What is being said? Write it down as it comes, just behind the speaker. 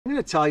I'm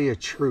going to tell you a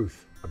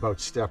truth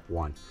about step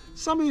one.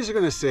 Some of you are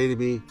going to say to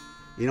me,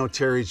 you know,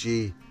 Terry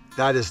G,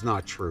 that is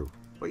not true.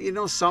 But you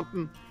know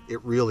something?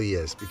 It really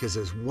is, because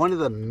it's one of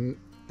the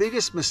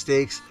biggest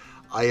mistakes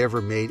I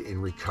ever made in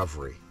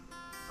recovery,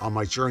 on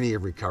my journey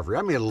of recovery.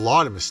 I made a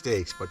lot of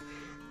mistakes, but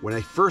when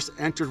I first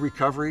entered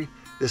recovery,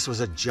 this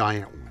was a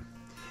giant one.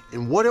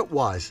 And what it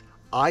was,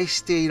 I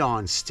stayed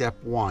on step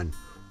one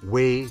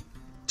way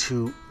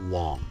too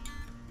long.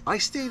 I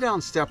stayed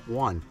on step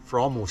one for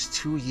almost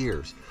 2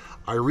 years.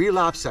 I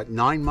relapsed at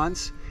 9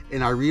 months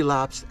and I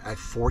relapsed at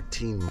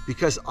 14 months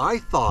because I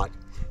thought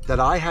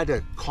that I had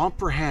to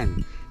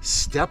comprehend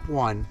step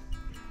one,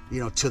 you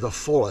know, to the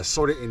fullest,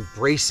 sort of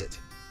embrace it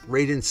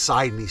right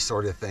inside me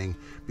sort of thing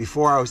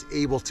before I was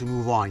able to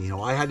move on. You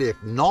know, I had to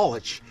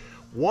acknowledge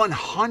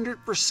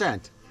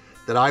 100%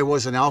 that I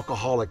was an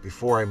alcoholic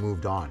before I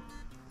moved on.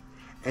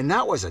 And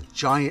that was a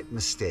giant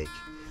mistake,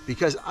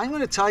 because I'm going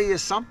to tell you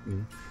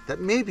something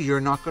that maybe you're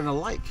not going to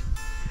like.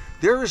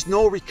 There is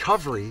no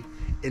recovery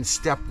in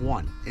step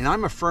one, and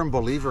I'm a firm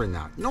believer in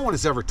that. No one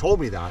has ever told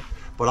me that,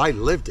 but I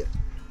lived it.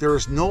 There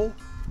is no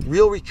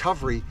real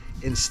recovery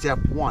in step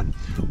one.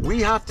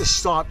 We have to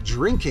stop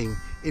drinking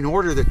in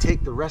order to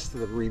take the rest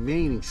of the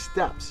remaining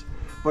steps.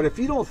 But if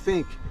you don't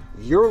think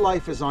your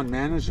life is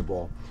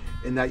unmanageable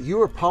and that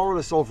you are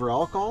powerless over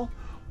alcohol,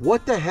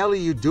 what the hell are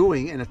you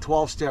doing in a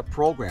 12-step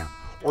program?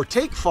 Or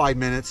take 5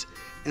 minutes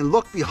and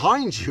look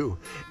behind you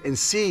and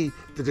see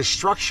the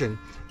destruction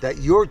that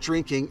your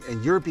drinking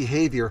and your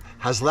behavior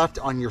has left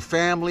on your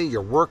family,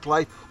 your work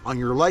life, on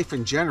your life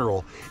in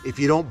general, if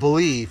you don't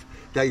believe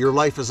that your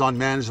life is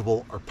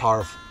unmanageable or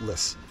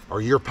powerless, or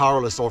you're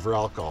powerless over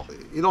alcohol.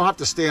 You don't have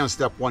to stay on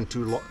step one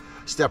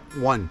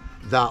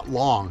that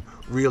long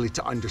really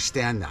to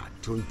understand that,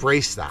 to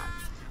embrace that,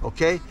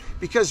 okay?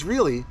 Because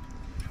really,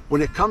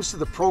 when it comes to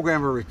the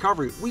program of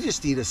recovery, we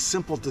just need a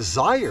simple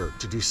desire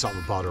to do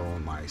something about our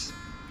own lives.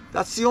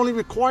 That's the only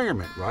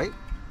requirement, right?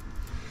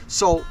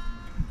 So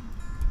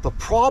the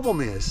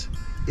problem is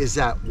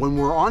that when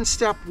we're on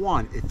step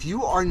one, if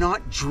you are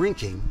not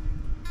drinking,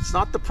 it's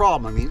not the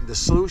problem, I mean the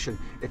solution.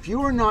 If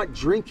you are not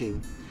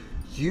drinking,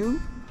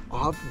 you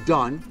have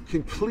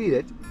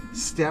completed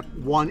step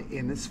one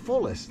in its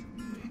fullest.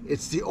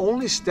 It's the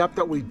only step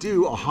that we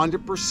do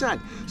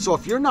 100%. So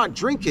if you're not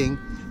drinking,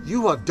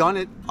 you have done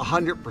it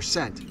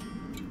 100%.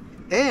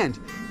 And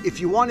if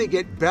you want to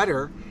get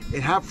better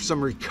and have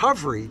some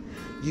recovery,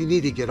 you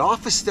need to get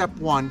off of step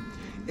one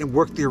and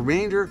work the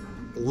remainder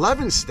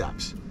 11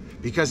 steps.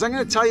 Because I'm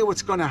going to tell you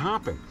what's going to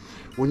happen.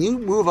 When you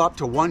move up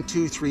to 1,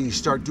 2, 3, you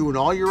start doing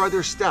all your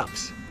other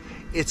steps,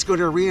 it's going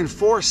to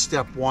reinforce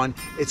step one.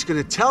 It's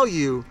going to tell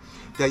you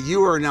that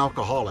you are an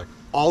alcoholic.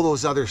 All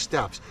those other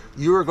steps.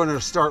 You are going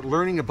to start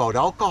learning about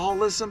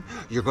alcoholism.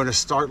 You're going to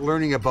start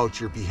learning about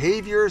your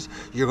behaviors.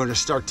 You're going to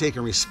start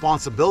taking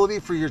responsibility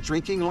for your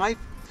drinking life.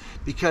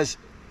 Because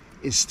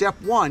in step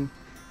one,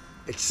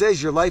 it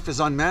says your life is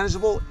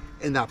unmanageable,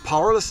 and that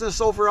powerlessness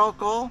over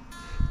alcohol,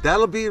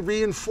 that'll be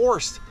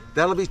reinforced.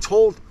 That'll be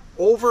told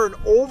over and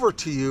over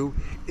to you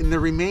in the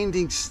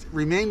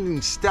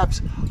remaining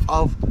steps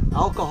of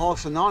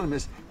Alcoholics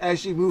Anonymous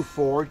as you move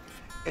forward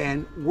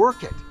and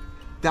work it.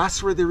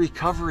 That's where the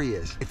recovery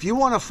is. If you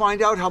want to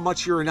find out how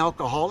much you're an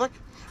alcoholic,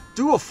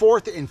 do a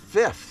 4th and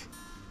 5th.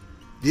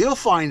 You'll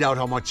find out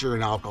how much you're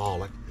an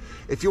alcoholic.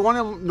 If you want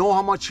to know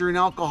how much you're an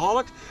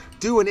alcoholic,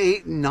 do an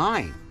 8 and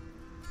 9.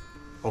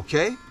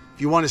 Okay?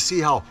 If you want to see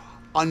how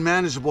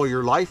unmanageable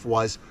your life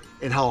was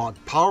and how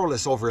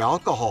powerless over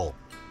alcohol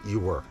you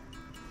were.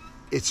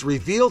 It's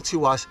revealed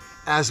to us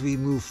as we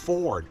move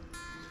forward.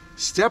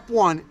 Step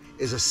one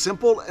is a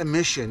simple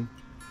admission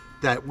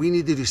that we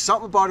need to do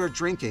something about our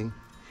drinking.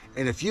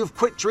 And if you've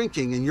quit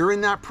drinking and you're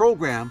in that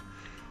program,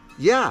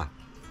 yeah,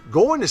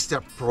 go into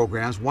step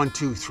programs 1,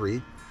 2,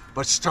 3,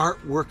 but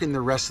start working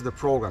the rest of the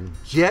program.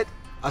 Get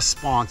a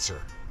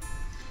sponsor.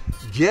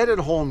 Get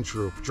a home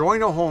group.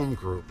 Join a home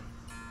group.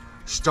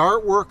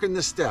 Start working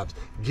the steps.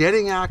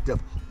 Getting active.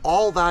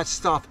 All that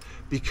stuff.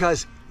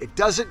 Because it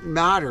doesn't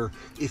matter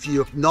if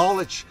you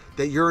acknowledge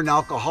that you're an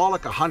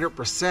alcoholic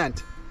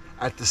 100%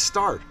 at the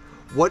start.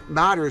 What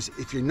matters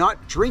if you're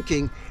not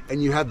drinking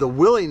and you have the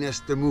willingness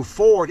to move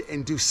forward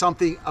and do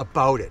something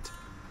about it.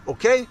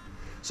 Okay?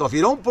 So if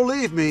you don't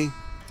believe me,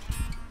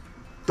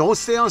 don't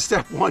stay on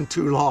step one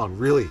too long,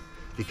 really,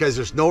 because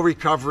there's no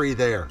recovery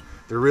there.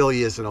 There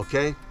really isn't,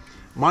 okay?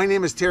 My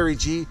name is Terry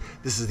G.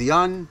 This is the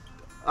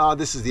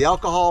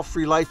Alcohol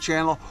Free Life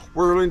channel.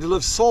 We're learning to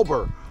live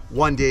sober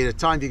one day at a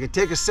time. If you can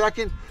take a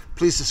second,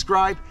 please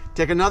subscribe.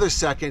 Take another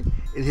second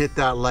and hit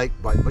that like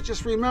button. But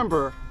just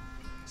remember,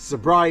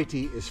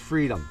 sobriety is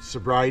freedom.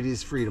 Sobriety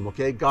is freedom,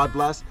 okay? God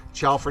bless.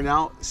 Ciao for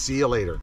now. See you later.